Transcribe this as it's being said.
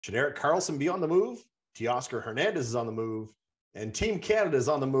Should Erik Karlsson be on the move? Teoscar Hernandez is on the move. And Team Canada is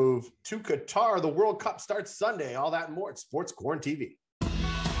on the move to Qatar. The World Cup starts Sunday. All that and more at Sports QuaranTV.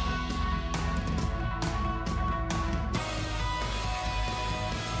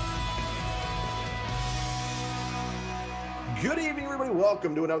 Good evening, everybody.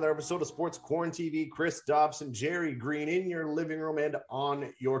 Welcome to another episode of Sports QuaranTV. Chris, Dobson, Gerry Green in your living room and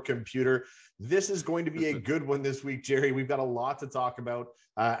on your computer. This is going to be a good one this week, Gerry. We've got a lot to talk about.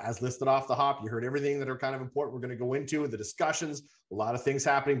 As listed off the hop, you heard everything that are kind of important. We're going to go into the discussions, a lot of things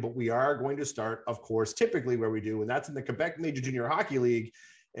happening, but we are going to start, of course, typically where we do, and that's in the Quebec Major Junior Hockey League.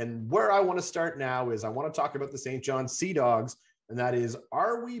 And where I want to start now is I want to talk about the St. John Sea Dogs, and that is,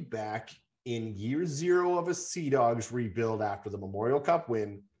 are we back in year zero of a Sea Dogs rebuild after the Memorial Cup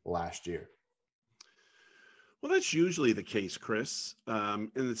win last year? Well, that's usually the case, Chris.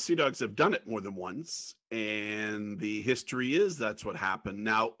 And the Sea Dogs have done it more than once. And the history is that's what happened.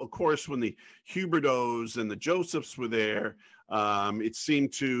 Now, of course, when the Huberdeaus and the Josephs were there, it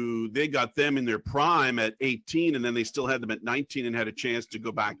seemed they got them in their prime at 18, and then they still had them at 19 and had a chance to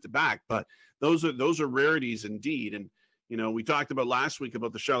go back to back. But those are rarities indeed. And you know, we talked about last week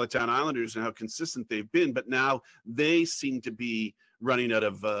about the Charlottetown Islanders and how consistent they've been, but now they seem to be running out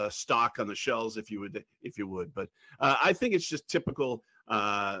of stock on the shelves, if you would. But I think it's just typical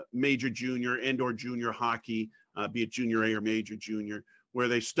major junior and/or junior hockey, be it junior A or major junior, where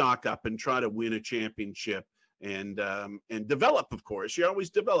they stock up and try to win a championship and develop. Of course, you're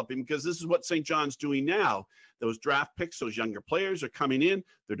always developing because this is what St. John's doing now. Those draft picks, those younger players are coming in,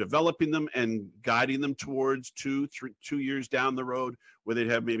 they're developing them and guiding them towards 2 years down the road where they'd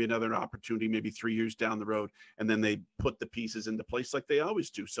have maybe another opportunity, maybe 3 years down the road, and then they put the pieces into place like they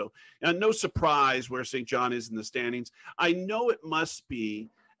always do. So no surprise where St. John is in the standings. I know it must be,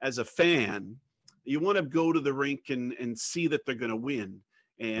 as a fan, you want to go to the rink and see that they're going to win.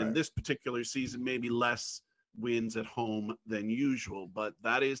 And right. This particular season, maybe less wins at home than usual, but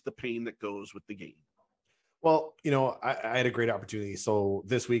that is the pain that goes with the game. Well, you know, I had a great opportunity. So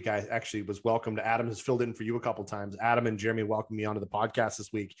this week I actually was welcomed. Adam has filled in for you a couple of times. Adam and Jeremy welcomed me onto the podcast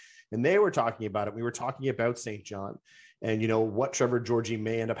this week, and they were talking about it. We were talking about St. John and, you know, what Trevor Georgie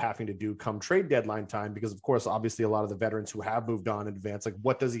may end up having to do come trade deadline time, because of course, obviously a lot of the veterans who have moved on in advance, like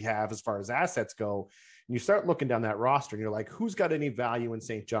what does he have as far as assets go? And you start looking down that roster and you're like, who's got any value in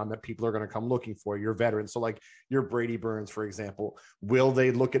St. John that people are going to come looking for? Your veterans. So like your Brady Burns, for example, will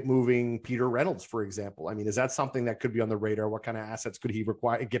they look at moving Peter Reynolds, for example? I mean, is that something that could be on the radar? What kind of assets could he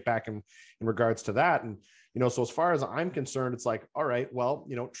require get back in regards to that? And, you know, so as far as I'm concerned, it's like, all right, well,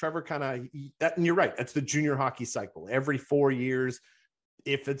 you know, Trevor kind of that, and you're right. That's the junior hockey cycle. Every 4 years,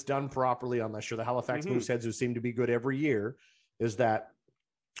 if it's done properly, unless you're the Halifax Mooseheads, who seem to be good every year, is that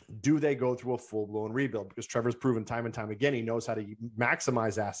do they go through a full-blown rebuild? Because Trevor's proven time and time again, he knows how to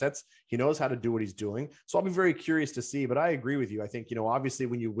maximize assets. He knows how to do what he's doing. So I'll be very curious to see, but I agree with you. I think, you know, obviously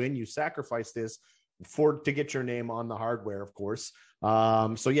when you win, you sacrifice this to get your name on the hardware, of course.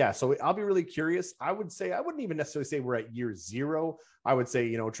 So I'll be really curious. I would say, I wouldn't even necessarily say we're at year zero. I would say,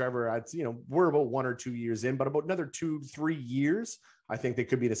 you know, Trevor, we're about 1 or 2 years in, but about another 2-3 years, I think they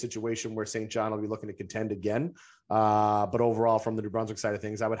could be in a situation where St. John will be looking to contend again. But overall, from the New Brunswick side of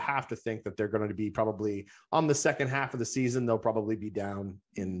things, I would have to think that they're going to be probably on the second half of the season. They'll probably be down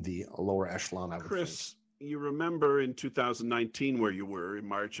in the lower echelon, I would Chris, think. You remember in 2019 where you were in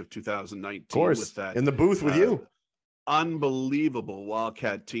March of 2019. Of course, with that, in the booth with you. Unbelievable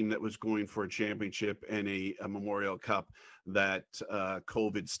Wildcat team that was going for a championship and a Memorial Cup that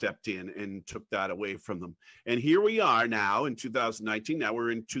COVID stepped in and took that away from them. And here we are now in 2019. Now we're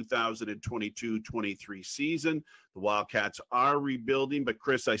in 2022-23 season. The Wildcats are rebuilding, but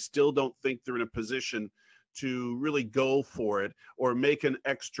Chris, I still don't think they're in a position to really go for it or make an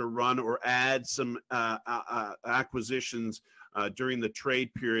extra run or add some acquisitions during the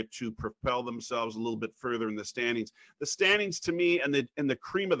trade period to propel themselves a little bit further in the standings. The standings, to me, and the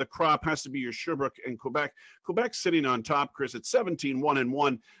cream of the crop has to be your Sherbrooke and Quebec. Quebec's sitting on top, Chris, at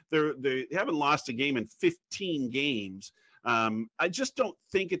 17-1-1. They haven't lost a game in 15 games. I just don't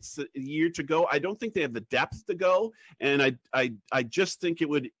think it's the year to go. I don't think they have the depth to go, and I just think it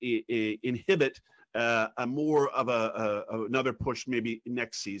would inhibit a more of another push maybe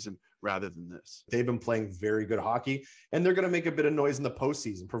next season rather than this. They've been playing very good hockey, and they're going to make a bit of noise in the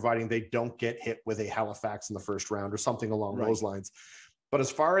postseason, providing they don't get hit with a Halifax in the first round or something along those lines. But as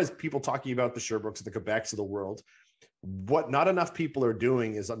far as people talking about the Sherbrooks and the Quebecs of the world, what not enough people are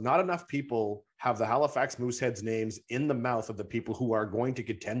doing is not enough people have the Halifax Mooseheads names in the mouth of the people who are going to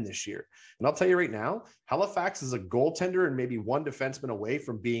contend this year. And I'll tell you right now, Halifax is a goaltender and maybe one defenseman away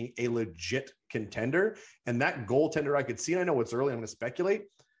from being a legit contender. And that goaltender I could see, and I know it's early, I'm going to speculate.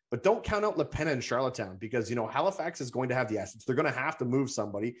 but don't count out LaPenna and Charlottetown because, you know, Halifax is going to have the assets. They're going to have to move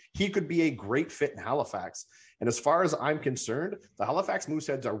somebody. He could be a great fit in Halifax. And as far as I'm concerned, the Halifax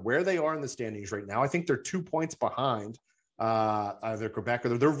Mooseheads are where they are in the standings right now. I think they're 2 points behind either Quebec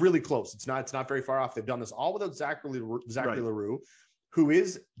or they're really close. It's not very far off. They've done this all without Zachary Leroux, who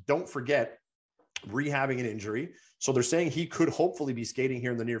is, don't forget, rehabbing an injury. So they're saying he could hopefully be skating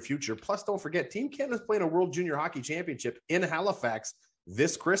here in the near future. Plus, don't forget, Team Canada's playing a World Junior Hockey Championship in Halifax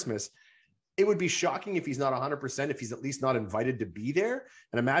this Christmas. It would be shocking if he's not 100%, if he's at least not invited to be there.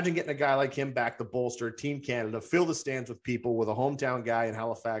 And imagine getting a guy like him back to bolster Team Canada, fill the stands with people with a hometown guy in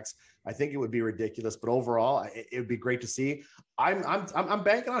Halifax. I think it would be ridiculous, but overall, it would be great to see. I'm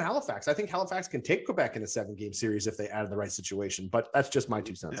banking on Halifax. I think Halifax can take Quebec in a 7-game series if they add the right situation, but that's just my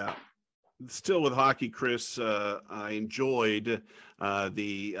 2 cents. Yeah. Still with hockey, Chris, I enjoyed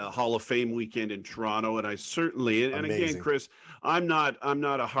the Hall of Fame weekend in Toronto, and I certainly, and again, Chris, I'm not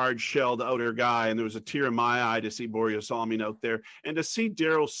a hard-shelled outer guy, and there was a tear in my eye to see Boreas Alming out there, and to see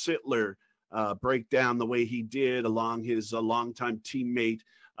Daryl Sittler break down the way he did along his longtime teammate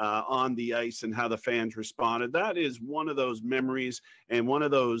on the ice and how the fans responded. That is one of those memories and one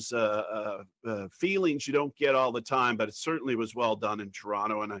of those feelings you don't get all the time, but it certainly was well done in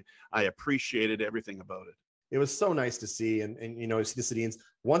Toronto, and I appreciated everything about it. It was so nice to see. And you know, see the Sedins.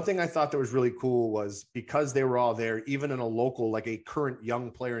 One thing I thought that was really cool was because they were all there, even in a local, like a current young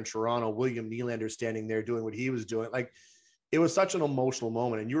player in Toronto, William Nylander standing there doing what he was doing. Like, it was such an emotional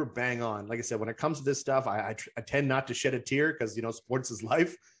moment, and you were bang on. Like I said, when it comes to this stuff, I tend not to shed a tear because, you know, sports is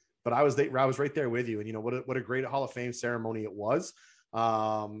life, but I was right there with you. And, you know, what a great Hall of Fame ceremony it was.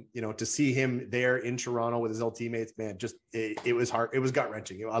 You know, to see him there in Toronto with his old teammates, man, just, it was hard. It was gut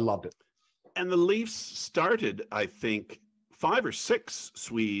wrenching. I loved it. And the Leafs started, I think, 5 or 6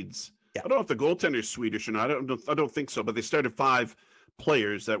 Swedes. Yeah. I don't know if the goaltender's Swedish or not. I don't think so, but they started 5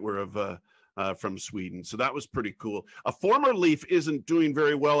 players that were from Sweden. So that was pretty cool. A former Leaf isn't doing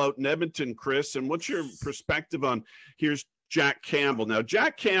very well out in Edmonton, Chris. And what's your perspective on, here's Jack Campbell. Now,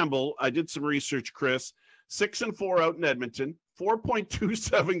 Jack Campbell, I did some research, Chris, 6-4 out in Edmonton,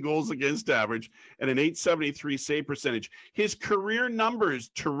 4.27 goals against average, and an .873 save percentage. His career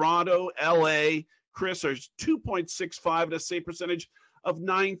numbers, Toronto, LA, Chris, are 2.65 and a save percentage of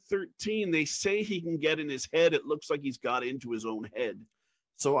 .913. They say he can get in his head. It looks like he's got into his own head.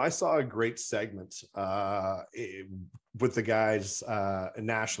 So I saw a great segment with the guys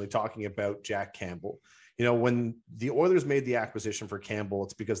nationally talking about Jack Campbell. You know, when the Oilers made the acquisition for Campbell,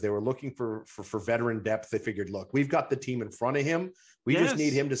 it's because they were looking for veteran depth. They figured, look, we've got the team in front of him. We just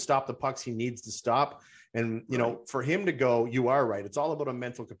need him to stop the pucks he needs to stop. And, you know, for him to go, you are right. It's all about a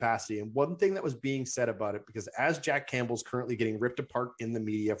mental capacity. And one thing that was being said about it, because as Jack Campbell's currently getting ripped apart in the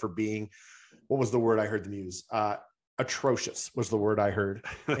media for being, what was the word I heard them use? Atrocious was the word I heard.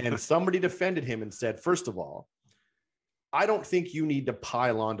 And somebody defended him and said, first of all, I don't think you need to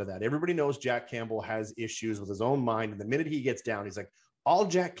pile onto that. Everybody knows Jack Campbell has issues with his own mind. And the minute he gets down, he's like, all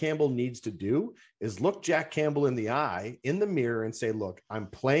Jack Campbell needs to do is look Jack Campbell in the eye, in the mirror, and say, look, I'm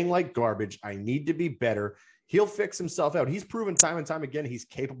playing like garbage. I need to be better. He'll fix himself out. He's proven time and time again he's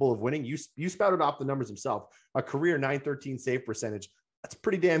capable of winning. You spouted off the numbers himself. A career .913 save percentage. That's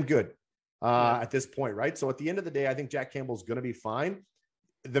pretty damn good at this point, right? So at the end of the day, I think Jack Campbell's going to be fine.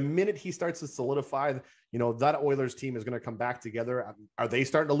 The minute he starts to solidify, you know, that Oilers team is going to come back together. Are they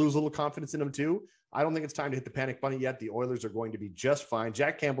starting to lose a little confidence in him too? I don't think it's time to hit the panic button yet. The Oilers are going to be just fine.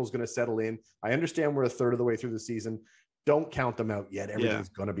 Jack Campbell's going to settle in. I understand we're a third of the way through the season. Don't count them out yet. Everything's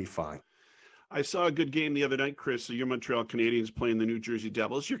going to be fine. I saw a good game the other night, Chris. So your Montreal Canadiens playing the New Jersey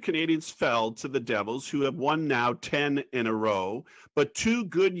Devils. Your Canadiens fell to the Devils, who have won now 10 in a row, but 2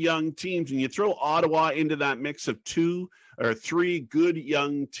 good young teams. And you throw Ottawa into that mix of 2 or 3 good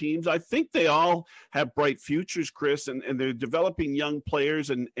young teams. I think they all have bright futures, Chris, and they're developing young players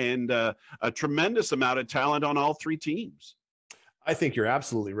and a tremendous amount of talent on all 3 teams. I think you're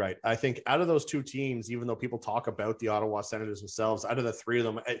absolutely right. I think out of those 2 teams, even though people talk about the Ottawa Senators themselves, out of the 3 of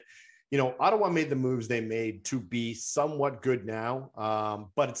them, you know, Ottawa made the moves they made to be somewhat good now,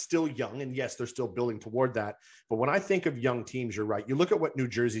 but it's still young. And yes, they're still building toward that. But when I think of young teams, you're right. You look at what New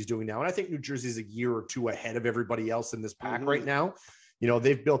Jersey's doing now, and I think New Jersey's a year or 2 ahead of everybody else in this pack right now. You know,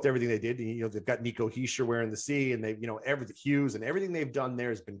 they've built everything they did. You know, they've got Nico Hischier wearing the C, and they've, you know, everything, Hughes, and everything they've done there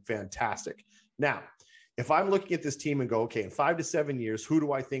has been fantastic. Now, if I'm looking at this team and go, okay, in 5 to 7 years, who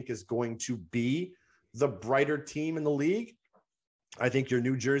do I think is going to be the brighter team in the league? I think your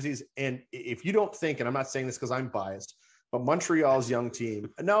New Jersey's, and if you don't think, and I'm not saying this because I'm biased, but Montreal's young team,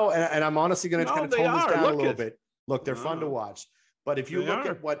 no, and I'm honestly going to kind of tone this down a little bit. Look, they're fun to watch. But if you look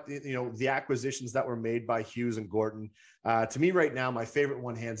at what, the acquisitions that were made by Hughes and Gordon, to me right now, my favorite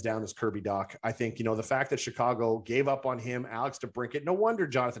one hands down is Kirby Dach. I think, the fact that Chicago gave up on him, Alex DeBrincat, no wonder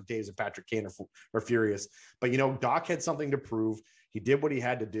Jonathan Toews and Patrick Kane are furious. But, Dach had something to prove. He did what he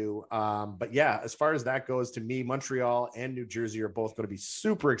had to do. But yeah, as far as that goes, to me, Montreal and New Jersey are both going to be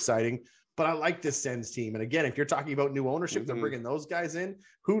super exciting. But I like this Sens team. And again, if you're talking about new ownership, they're bringing those guys in.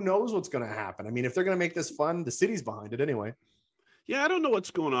 Who knows what's going to happen? I mean, if they're going to make this fun, the city's behind it anyway. Yeah, I don't know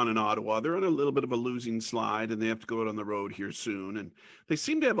what's going on in Ottawa. They're on a little bit of a losing slide, and they have to go out on the road here soon. And they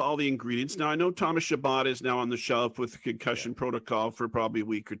seem to have all the ingredients. Now, I know Thomas Chabot is now on the shelf with concussion protocol for probably a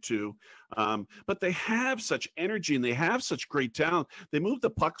week or two. But they have such energy, and they have such great talent. They move the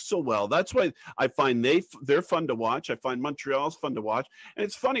puck so well. That's why I find they're fun to watch. I find Montreal's fun to watch. And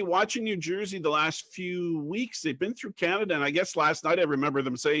it's funny, watching New Jersey the last few weeks, they've been through Canada. And I guess last night I remember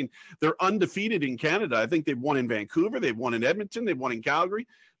them saying they're undefeated in Canada. I think they've won in Vancouver. They've won in Edmonton. They've won in Calgary.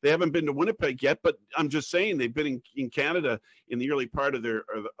 They haven't been to Winnipeg yet, but I'm just saying they've been in Canada in the early part of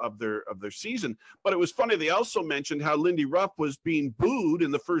their season. But it was funny. They also mentioned how Lindy Ruff was being booed in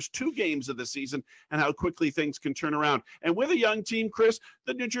the first 2 games of the season and how quickly things can turn around. And with a young team, Chris,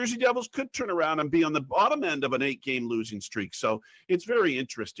 the New Jersey Devils could turn around and be on the bottom end of an 8-game losing streak. So it's very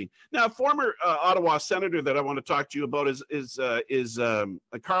interesting. Now, former Ottawa Senator that I want to talk to you about is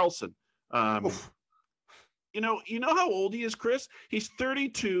Carlson. You know how old he is, Chris? He's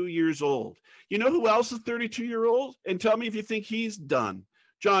 32 years old. You know who else is 32 years old? And tell me if you think he's done.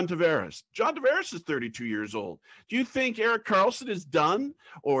 John Tavares. John Tavares is 32 years old. Do you think Erik Karlsson is done?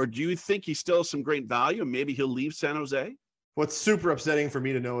 Or do you think he still has some great value and maybe he'll leave San Jose? What's super upsetting for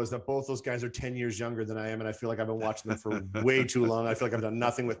me to know is that both those guys are 10 years younger than I am, and I feel like I've been watching them for way too long. I feel like I've done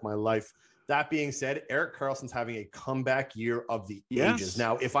nothing with my life. That being said, Erik Karlsson's having a comeback year of the ages.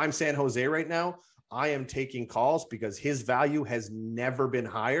 Now, if I'm San Jose right now, I am taking calls because his value has never been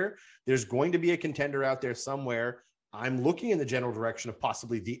higher. There's going to be a contender out there somewhere. I'm looking in the general direction of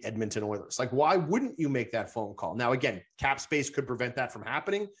possibly the Edmonton Oilers. Like, why wouldn't you make that phone call? Now, again, cap space could prevent that from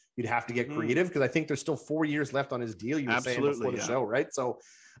happening. You'd have to get creative because I think there's still 4 years left on his deal. You were saying before the show, right? So,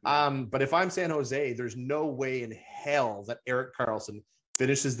 but if I'm San Jose, there's no way in hell that Erik Karlsson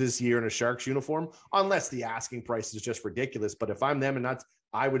finishes this year in a Sharks uniform, unless the asking price is just ridiculous. But if I'm them and that's,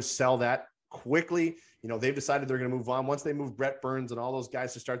 I would sell that quickly. They've decided they're going to move on. Once they move Brett Burns and all those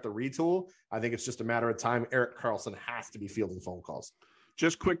guys to start the retool, I think it's just a matter of time. Erik Karlsson has to be fielding phone calls.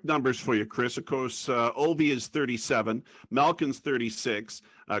 Just quick numbers for you, Chris. Of course, Ovi is 37, Malkin's 36,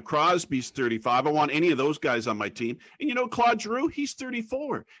 Crosby's 35. I want any of those guys on my team. And Claude Giroux, he's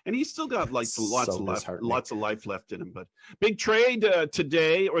 34, and he's still got lots of life left in him. But big trade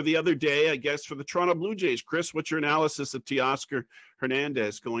today or the other day, I guess, for the Toronto Blue Jays. Chris, what's your analysis of Teoscar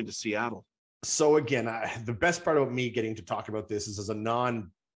Hernandez going to Seattle? So again, the best part about me getting to talk about this is as a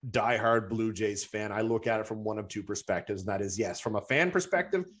diehard Blue Jays fan, I look at it from one of two perspectives. And that is, yes, from a fan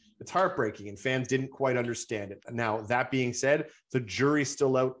perspective, it's heartbreaking and fans didn't quite understand it. Now, that being said, the jury's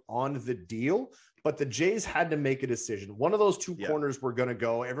still out on the deal, but the Jays had to make a decision. One of those two corners were going to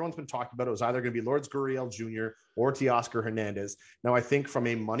go. Everyone's been talking about it. It was either going to be Lourdes Gurriel Jr. or Teoscar Hernandez. Now, I think from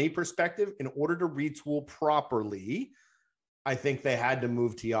a money perspective, in order to retool properly, I think they had to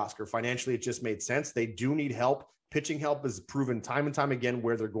move Teoscar. Financially, it just made sense. They do need help. Pitching help is proven time and time again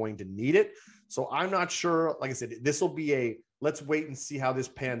where they're going to need it. So I'm not sure. Like I said, this will be let's wait and see how this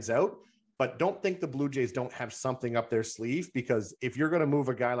pans out. But don't think the Blue Jays don't have something up their sleeve, because if you're going to move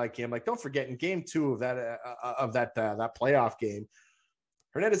a guy like him, like don't forget in game 2 of that playoff game,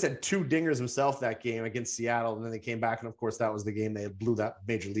 Hernandez had 2 dingers himself that game against Seattle, and then they came back, and of course that was the game they blew that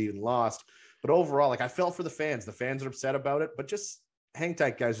major lead and lost. But overall, I felt for the fans. The fans are upset about it, but just hang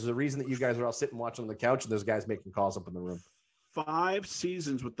tight, guys. There's a reason that you guys are all sitting watching on the couch, and there's guys making calls up in the room. 5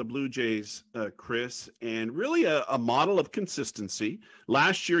 seasons with the Blue Jays, Chris, and really a model of consistency.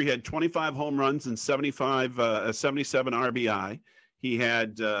 Last year, he had 25 home runs and 77 RBI. He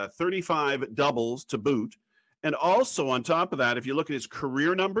had 35 doubles to boot. And also on top of that, if you look at his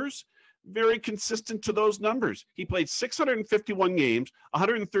career numbers, very consistent to those numbers. He played 651 games,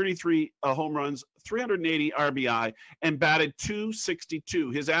 133 home runs, 380 RBI, and batted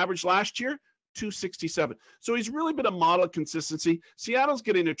 .262. His average last year, .267. So he's really been a model of consistency. Seattle's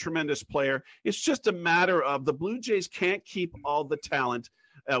getting a tremendous player. It's just a matter of the Blue Jays can't keep all the talent.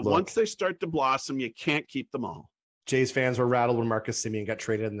 Once they start to blossom, you can't keep them all. Jays fans were rattled when Marcus Semien got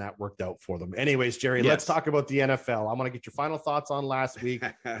traded, and that worked out for them. Anyways, Gerry, let's talk about the NFL. I want to get your final thoughts on last week.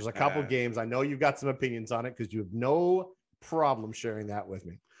 There's a couple games. I know you've got some opinions on it because you have no problem sharing that with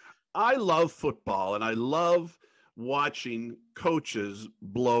me. I love football, and I love watching coaches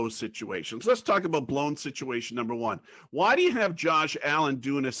blow situations. Let's talk about blown situation number one. Why do you have Josh Allen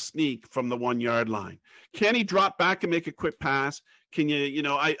doing a sneak from the 1 yard line? Can he drop back and make a quick pass? Can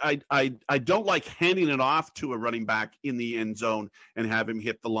I don't like handing it off to a running back in the end zone and have him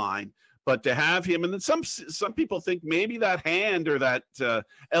hit the line. But to have him, and then some people think maybe that hand or that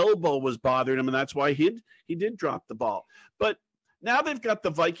elbow was bothering him, and that's why he did drop the ball. But now they've got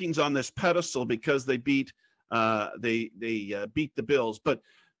the Vikings on this pedestal because they beat the Bills. But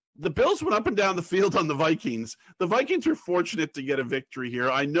the Bills went up and down the field on the Vikings. The Vikings are fortunate to get a victory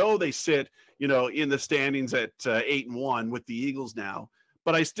here. I know they sit, in the standings at 8-1 with the Eagles now.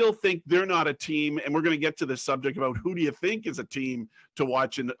 But I still think they're not a team, and we're going to get to this subject about who do you think is a team to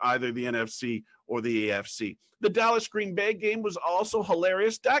watch in either the NFC or the AFC. The Dallas-Green Bay game was also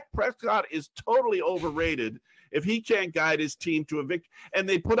hilarious. Dak Prescott is totally overrated if he can't guide his team to a victory. And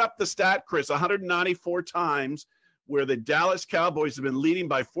they put up the stat, Chris, 194 times where the Dallas Cowboys have been leading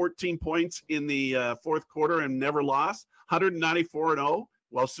by 14 points in the fourth quarter and never lost, 194-0.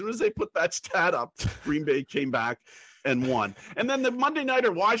 Well, as soon as they put that stat up, Green Bay came back and won. And then the Monday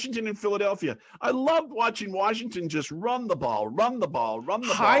nighter, Washington and Philadelphia. I loved watching Washington just run the ball.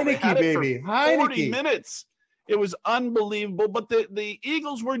 Heineke, baby. 40 minutes. It was unbelievable. But the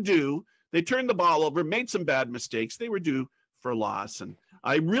Eagles were due. They turned the ball over, made some bad mistakes. They were due for a loss. And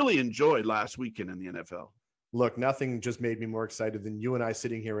I really enjoyed last weekend in the NFL. Look, nothing just made me more excited than you and I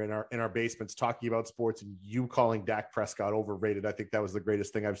sitting here in our basements talking about sports and you calling Dak Prescott overrated. I think that was the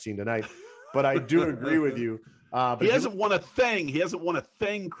greatest thing I've seen tonight. But I do agree with you. But he hasn't won a thing. He hasn't won a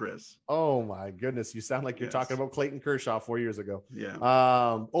thing, Chris. Oh, my goodness. You sound like you're talking about Clayton Kershaw 4 years ago. Yeah.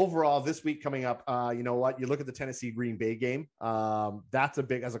 Overall, this week coming up, you know what? You look at the Tennessee-Green Bay game. That's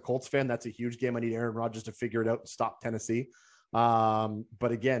as a Colts fan, that's a huge game. I need Aaron Rodgers to figure it out and stop Tennessee.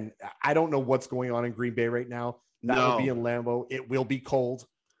 But again, I don't know what's going on in Green Bay right now. That will be in Lambeau. It will be cold.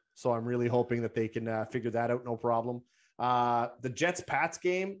 So I'm really hoping that they can figure that out. No problem. The Jets-Pats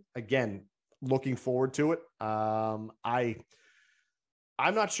game, again, looking forward to it. I'm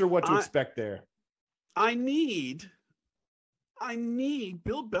not sure what to expect there. I need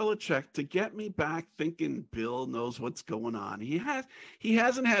Bill Belichick to get me back thinking Bill knows what's going on. He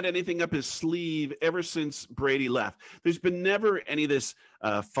hasn't had anything up his sleeve ever since Brady left. There's been never any of this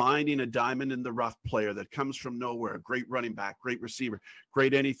finding a diamond in the rough player that comes from nowhere. Great running back, great receiver,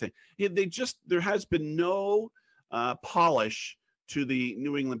 great anything. There has been no polish to the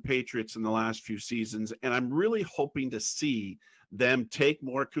New England Patriots in the last few seasons, and I'm really hoping to see them take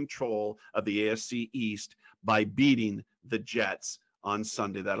more control of the AFC East by beating the Jets on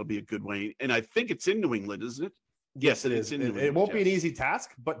Sunday. That'll be a good way. And I think it's in New England, isn't it? Yes, it is. It won't be an easy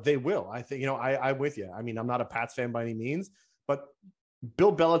task, but they will. I think, I'm with you. I mean, I'm not a Pats fan by any means, but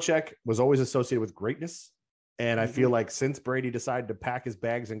Bill Belichick was always associated with greatness. And I feel like since Brady decided to pack his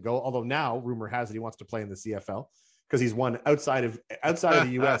bags and go, although now rumor has it he wants to play in the CFL because he's won outside of the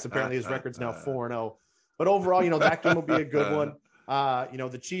US. Apparently his record's now 4-0. But overall, that game will be a good one.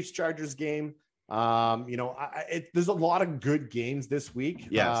 The Chiefs-Chargers game, there's a lot of good games this week.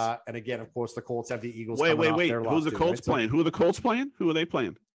 Yes. And again, of course, the Colts have the Eagles. Wait. Who's the Colts playing? Who are the Colts playing? Who are they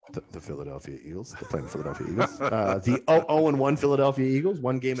playing? The Philadelphia Eagles. They're playing the Philadelphia Eagles. The 0-1 Philadelphia Eagles,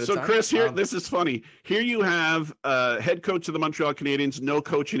 one game at a time. So, Chris, here, this is funny. Here you have head coach of the Montreal Canadiens, no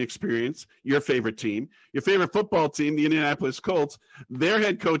coaching experience, your favorite team. Your favorite football team, the Indianapolis Colts, their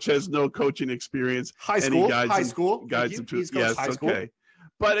head coach has no coaching experience. High school.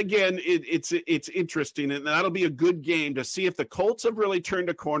 But again, it's interesting, and that'll be a good game to see if the Colts have really turned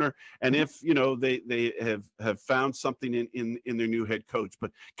a corner and if they have found something in their new head coach.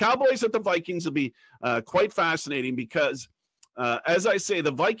 But Cowboys at the Vikings will be quite fascinating because, as I say,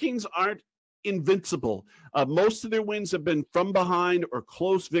 the Vikings aren't invincible. Most of their wins have been from behind or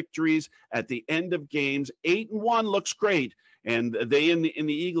close victories at the end of games. 8-1 looks great. And they in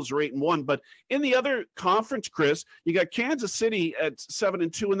the Eagles are 8-1, but in the other conference, Chris, you got Kansas City at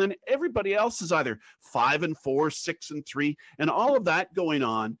 7-2, and then everybody else is either 5-4, 6-3, and all of that going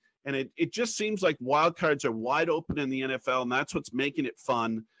on. And it just seems like wild cards are wide open in the NFL, and that's what's making it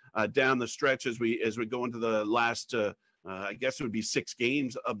fun down the stretch as we go into the last, I guess it would be 6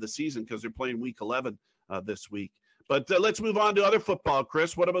 games of the season because they're playing Week 11 this week. But let's move on to other football,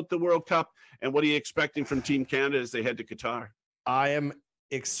 Chris. What about the World Cup, and what are you expecting from Team Canada as they head to Qatar? I am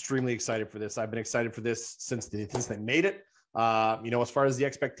extremely excited for this. I've been excited for this since they made it. As far as the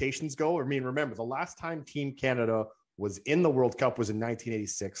expectations go, I mean, remember, the last time Team Canada was in the World Cup was in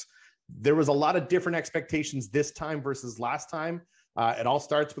 1986. There was a lot of different expectations this time versus last time. It all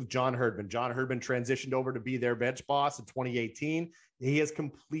starts with John Herdman. John Herdman transitioned over to be their bench boss in 2018. He has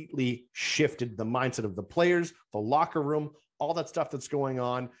completely shifted the mindset of the players, the locker room, all that stuff that's going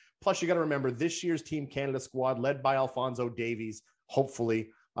on. Plus, you got to remember this year's Team Canada squad, led by Alphonso Davies, hopefully,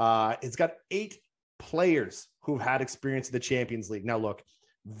 it's got 8 players who've had experience in the Champions League. Now, look,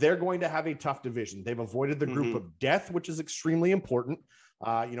 they're going to have a tough division. They've avoided the group of death, which is extremely important.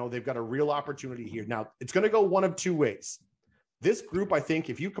 They've got a real opportunity here. Now, it's going to go one of two ways. This group, I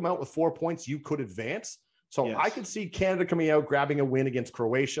think, if you come out with 4 points, you could advance. So yes. I could see Canada coming out, grabbing a win against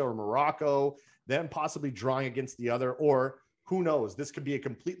Croatia or Morocco, then possibly drawing against the other, or who knows? This could be a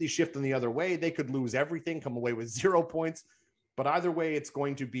completely shift in the other way. They could lose everything, come away with 0 points. But either way, it's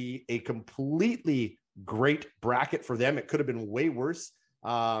going to be a completely great bracket for them. It could have been way worse.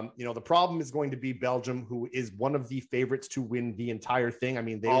 The problem is going to be Belgium, who is one of the favorites to win the entire thing. I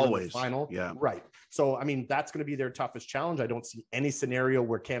mean, they were in the final. Yeah. Right. So, I mean, that's going to be their toughest challenge. I don't see any scenario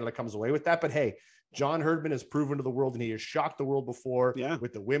where Canada comes away with that. But hey, John Herdman has proven to the world, and he has shocked the world before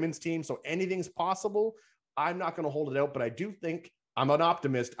with the women's team. So anything's possible. I'm not going to hold it out, but I do think I'm an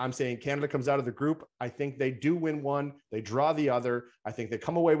optimist. I'm saying Canada comes out of the group. I think they do win one. They draw the other. I think they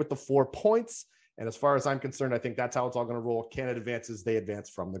come away with the 4 points. And as far as I'm concerned, I think that's how it's all going to roll. Canada advances. They advance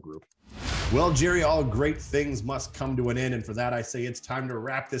from the group. Well, Gerry, all great things must come to an end. And for that, I say it's time to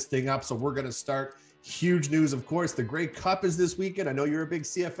wrap this thing up. So we're going to start. Huge news, of course. The Grey Cup is this weekend. I know you're a big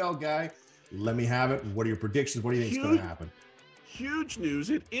CFL guy. Let me have it. What are your predictions? What do you think is going to happen? Huge news.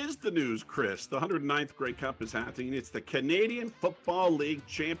 It is the news, Chris. The 109th Grey Cup is happening. It's the Canadian Football League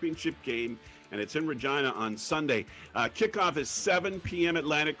Championship game, and it's in Regina on Sunday. Kickoff is 7 p.m.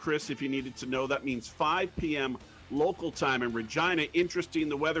 Atlantic, Chris, if you needed to know. That means 5 p.m. local time in Regina. Interesting,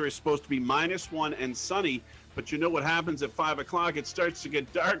 the weather is supposed to be -1 and sunny, but you know what happens at 5 o'clock? It starts to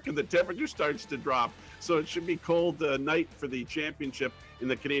get dark and the temperature starts to drop. So it should be cold night for the championship in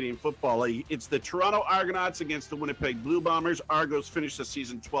the Canadian Football League. It's the Toronto Argonauts against the Winnipeg Blue Bombers. Argos finished the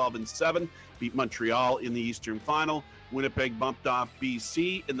season 12-7, beat Montreal in the Eastern Final. Winnipeg bumped off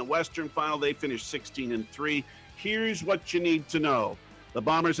BC in the Western Final. They finished 16-3. Here's what you need to know. The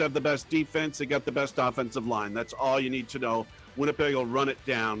Bombers have the best defense. They got the best offensive line. That's all you need to know. Winnipeg will run it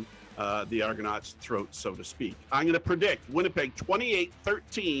down the Argonauts' throat, so to speak. I'm going to predict Winnipeg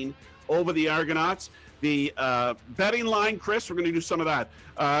 28-13 over the Argonauts. The betting line, Chris, we're going to do some of that.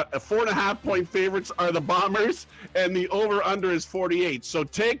 4.5-point favorites are the Bombers, and the over-under is 48. So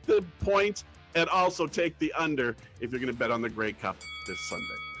take the points and also take the under if you're going to bet on the Grey Cup this Sunday.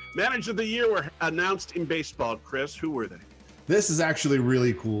 Manager of the Year were announced in baseball, Chris. Who were they? This is actually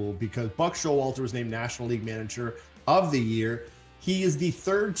really cool because Buck Showalter was named National League Manager of the Year. He is the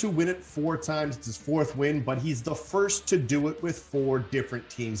third to win it 4 times. It's his 4th win, but he's the first to do it with 4 different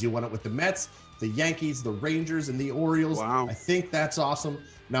teams. He won it with the Mets, the Yankees, the Rangers, and the Orioles. Wow. I think that's awesome.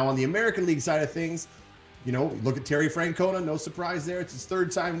 Now, on the American League side of things, look at Terry Francona. No surprise there. It's his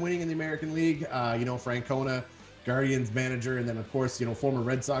 3rd time winning in the American League. Francona, Guardians manager, and then, of course, former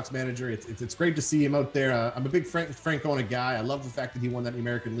Red Sox manager. It's great to see him out there. I'm a big Francona guy. I love the fact that he won that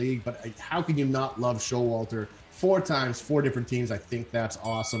American League, but how can you not love Showalter? 4 times, 4 different teams. I think that's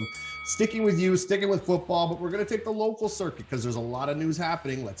awesome. Sticking with football, but we're going to take the local circuit because there's a lot of news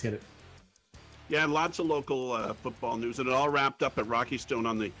happening. Let's hit it. Yeah, lots of local football news, and it all wrapped up at Rocky Stone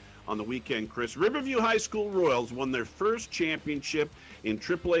on the weekend, Chris. Riverview High School Royals won their first championship in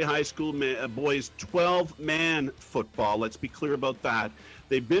AAA high school boys 12-man football. Let's be clear about that.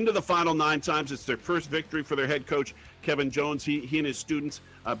 They've been to the final 9 times. It's their first victory for their head coach, Kevin Jones. He and his students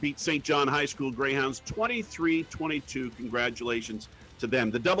beat St. John High School Greyhounds 23-22. Congratulations to them.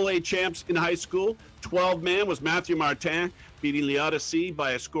 The AA champs in high school, 12-man, was Matthew Martin, beating L'Odyssey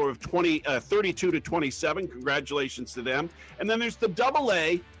by a score of 32-27. Congratulations to them. And then there's the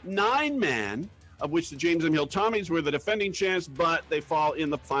AA 9-man, of which the James M. Hill Tommies were the defending champs, but they fall in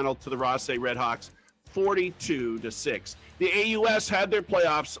the final to the Rothsay Redhawks, 42-6. The AUS had their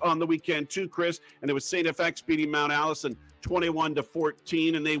playoffs on the weekend too, Chris, and it was St. FX beating Mount Allison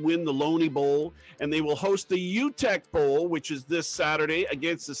 21-14, and they win the Loney Bowl, and they will host the UTEC Bowl, which is this Saturday,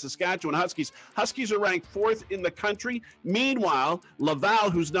 against the Saskatchewan Huskies. Huskies are ranked 4th in the country. Meanwhile, Laval,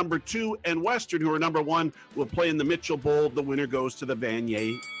 who's number 2, and Western, who are number 1, will play in the Mitchell Bowl. The winner goes to the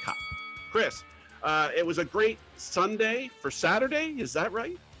Vanier Cup. Chris, it was a great Sunday for Saturday. Is that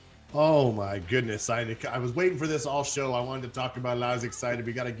right? Oh my goodness. I was waiting for this all show. I wanted to talk about it. I was excited.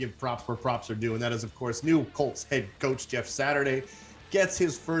 We got to give props where props are due. And that is, of course, new Colts head coach Jeff Saturday gets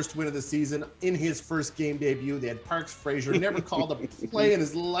his first win of the season in his first game debut. They had Parks Frazier, never called a play in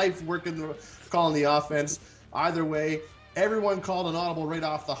his life calling the offense. Either way, Everyone called an audible right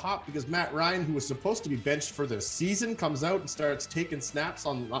off the hop because Matt Ryan, who was supposed to be benched for the season, comes out and starts taking snaps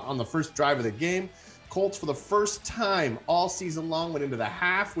on the first drive of the game. Colts, for the first time all season long, went into the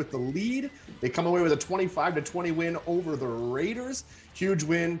half with the lead. They come away with a 25-20 win over the Raiders. Huge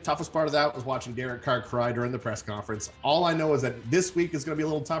win. Toughest part of that was watching Derek Carr cry during the press conference. All I know is that this week is going to be a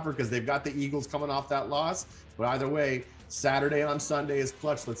little tougher because they've got the Eagles coming off that loss. But either way, Saturday on Sunday is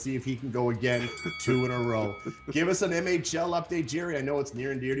clutch. Let's see if he can go again 2 in a row. Give us an MHL update, Jerry. I know it's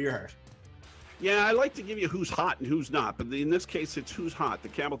near and dear to your heart. Yeah, I like to give you who's hot and who's not, but in this case, it's who's hot. The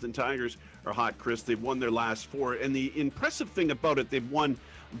Campbellton Tigers are hot, Chris. They've won their last 4, and the impressive thing about it, they've won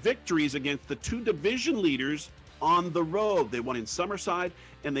victories against the 2 division leaders on the road. They won in Summerside,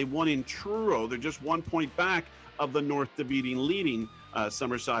 and they won in Truro. They're just 1 point back of the North Division leading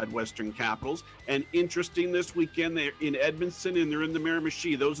Summerside Western Capitals. And interesting, this weekend, they're in Edmonton, and they're in the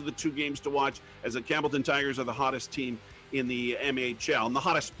Miramichi. Those are the 2 games to watch, as the Campbellton Tigers are the hottest team in the MHL. And the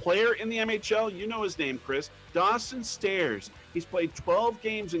hottest player in the MHL, you know his name, Chris, Dawson Stairs. He's played 12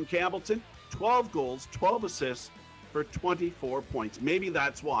 games in Campbellton, 12 goals, 12 assists for 24 points. Maybe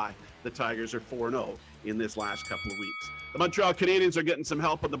that's why the Tigers are 4-0 in this last couple of weeks. The Montreal Canadiens are getting some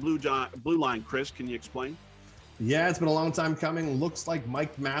help on the blue line. Chris, can you explain? Yeah, it's been a long time coming. Looks like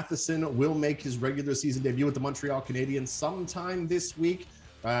Mike Matheson will make his regular season debut with the Montreal Canadiens sometime this week.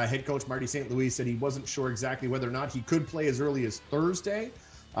 Head coach Marty St. Louis said he wasn't sure exactly whether or not he could play as early as Thursday.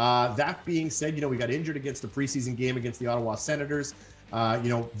 That being said, we got injured against the preseason game against the Ottawa Senators.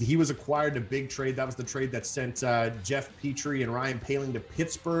 He was acquired in a big trade. That was the trade that sent Jeff Petrie and Ryan Poehling to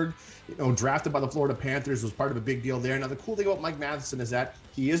Pittsburgh. Drafted by the Florida Panthers, was part of a big deal there. Now, the cool thing about Mike Matheson is that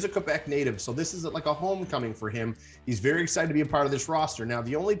he is a Quebec native, so this is like a homecoming for him. He's very excited to be a part of this roster. Now,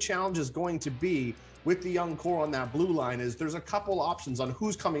 the only challenge is going to be with the young core on that blue line is there's a couple options on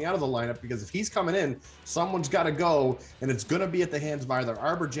who's coming out of the lineup, because if he's coming in, someone's got to go, and it's going to be at the hands of either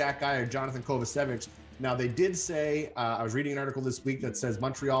Arbor Jack Guy or Jonathan Kovacevic. Now, they did say, I was reading an article this week that says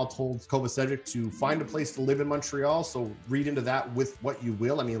Montreal told Kovacevic to find a place to live in Montreal, so read into that with what you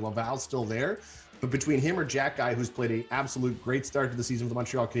will. I mean, Laval's still there, but between him or Jack Guy, who's played an absolute great start to the season with the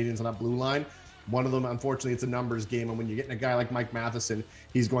Montreal Canadiens on that blue line, one of them, unfortunately, it's a numbers game. And when you're getting a guy like Mike Matheson,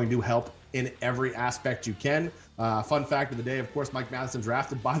 he's going to help in every aspect you can. Fun fact of the day, of course, Mike Matheson,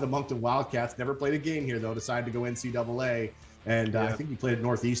 drafted by the Moncton Wildcats, never played a game here, though, decided to go NCAA. And I think he played at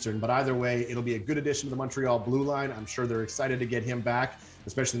Northeastern. But either way, it'll be a good addition to the Montreal blue line. I'm sure they're excited to get him back,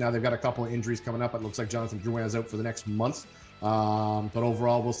 especially now they've got a couple of injuries coming up. It looks like Jonathan Drouin is out for the next month. But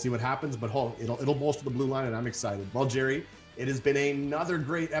overall, we'll see what happens. But it'll bolster the blue line, and I'm excited. Well, Jerry, it has been another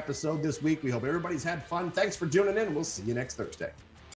great episode this week. We hope everybody's had fun. Thanks for tuning in. We'll see you next Thursday.